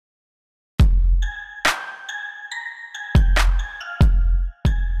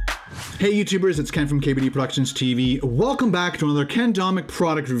Hey YouTubers, it's Ken from KBDProductionsTV. Welcome back to another kendomik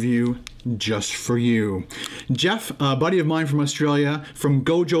product review just for you. Geoff, a buddy of mine from Australia, from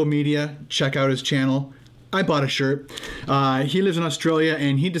GoJoMedia, check out his channel. I bought a shirt. He lives in Australia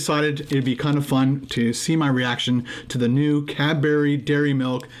and he decided it'd be kind of fun to see my reaction to the new Cadbury Dairy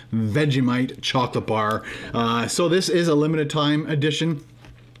Milk Vegemite chocolate bar. So this is a limited time edition.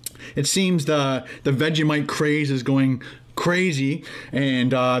 It seems the Vegemite craze is going crazy,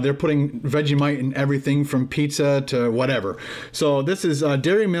 and they're putting Vegemite in everything from pizza to whatever. So this is a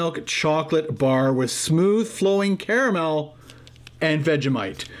Dairy Milk chocolate bar with smooth flowing caramel and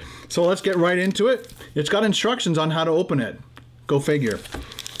Vegemite. So let's get right into it. It's got instructions on how to open it. Go figure.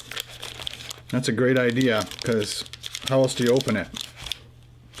 That's a great idea, because how else do you open it?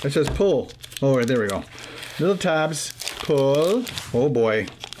 It says pull. Oh, right, there we go. Little tabs. Pull. Oh boy.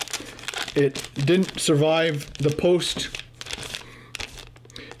 It didn't survive the post.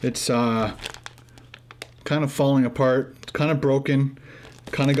 It's kind of falling apart. It's kind of broken.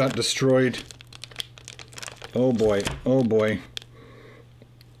 Kind of got destroyed. Oh boy. Oh boy.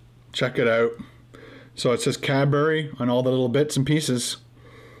 Check it out. So it says Cadbury on all the little bits and pieces.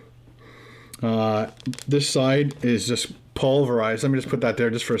 This side is just pulverized. Let me just put that there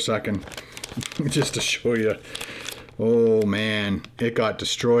just for a second. Just to show you. Oh man, it got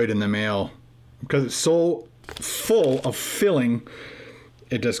destroyed in the mail. Because it's so full of filling,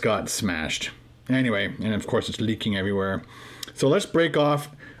 it just got smashed. Anyway, and of course it's leaking everywhere. So let's break off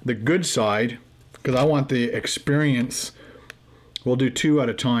the good side, because I want the experience. We'll do two at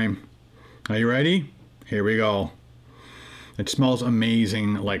a time. Are you ready? Here we go. It smells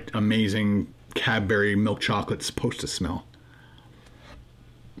amazing, like amazing Cadbury milk chocolate's supposed to smell.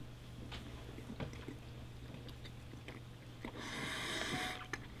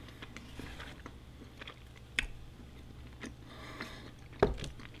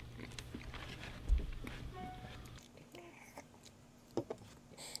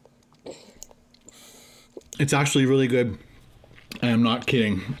 It's actually really good. I am not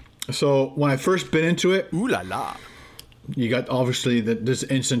kidding. So when I first bit into it, ooh la la, you got obviously this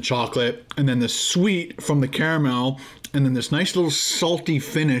instant chocolate, and then the sweet from the caramel, and then this nice little salty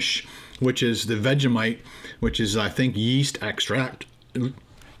finish, which is the Vegemite, which is I think yeast extract.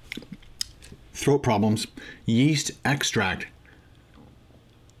 Throat problems. Yeast extract.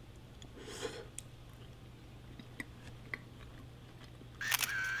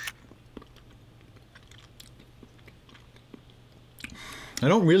 I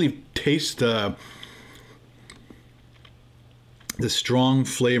don't really taste the strong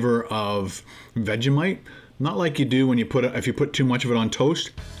flavor of Vegemite, not like you do when you put it, if you put too much of it on toast.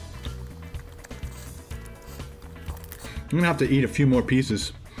 I'm gonna have to eat a few more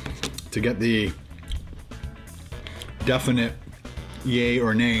pieces to get the definite yay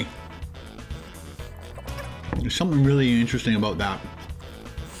or nay. There's something really interesting about that.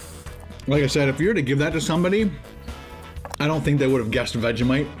 Like I said, if you were to give that to somebody, I don't think they would have guessed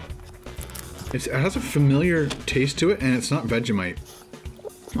Vegemite. It has a familiar taste to it, and it's not Vegemite.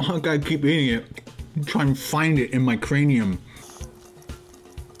 Oh, I gotta keep eating it. Try and find it in my cranium.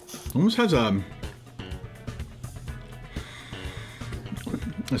 Almost has a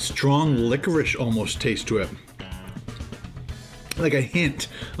strong licorice almost taste to it. Like a hint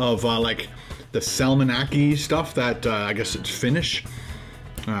of like the salmonaki stuff that I guess it's Finnish,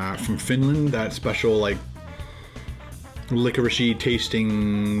 from Finland. That special like licorice-y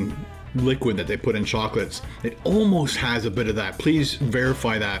tasting liquid that they put in chocolates. It almost has a bit of that. Please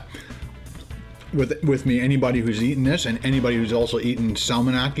verify that with me, anybody who's eaten this and anybody who's also eaten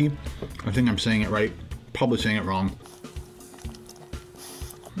salmonaki. I think I'm saying it right, probably saying it wrong.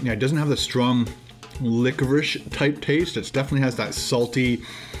 Yeah, it doesn't have the strong licorice type taste. It definitely has that salty,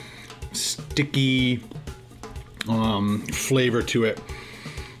 sticky flavor to it.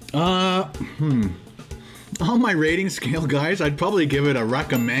 On my rating scale, guys, I'd probably give it a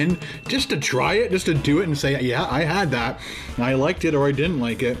recommend, just to try it, just to do it and say, yeah, I had that, I liked it or I didn't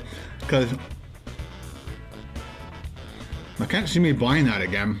like it, because I can't see me buying that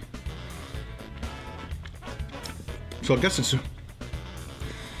again. So I guess it's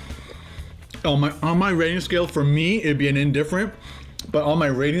on my rating scale. For me, it'd be an indifferent, but on my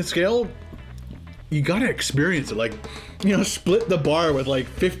rating scale, you gotta experience it. Like, you know, split the bar with like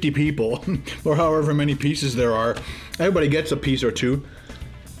 50 people or however many pieces there are. Everybody gets a piece or two,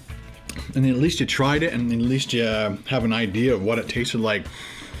 and then at least you tried it, and at least you have an idea of what it tasted like.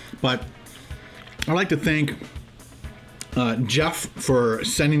 But I'd like to thank Geoff for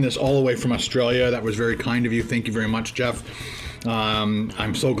sending this all the way from Australia. That was very kind of you. Thank you very much, Geoff.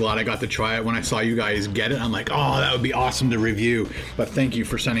 I'm so glad I got to try it. When I saw you guys get it, I'm like, oh, that would be awesome to review. But thank you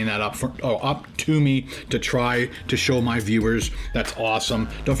for sending that up to me to try to show my viewers. That's awesome.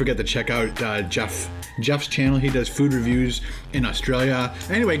 Don't forget to check out Geoff's channel. He does food reviews in Australia.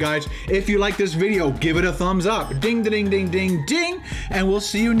 Anyway, guys, if you like this video, give it a thumbs up. Ding, ding, ding, ding, ding. And we'll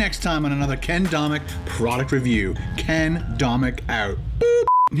see you next time on another Ken Domik product review. Ken Domik out. Boop.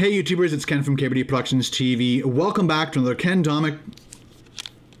 Hey YouTubers, it's Ken from KBDProductionsTV. Welcome back to another Ken Domik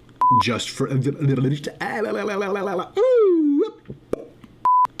just for... Am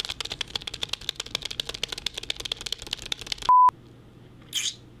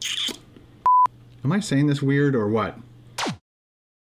I saying this weird or what?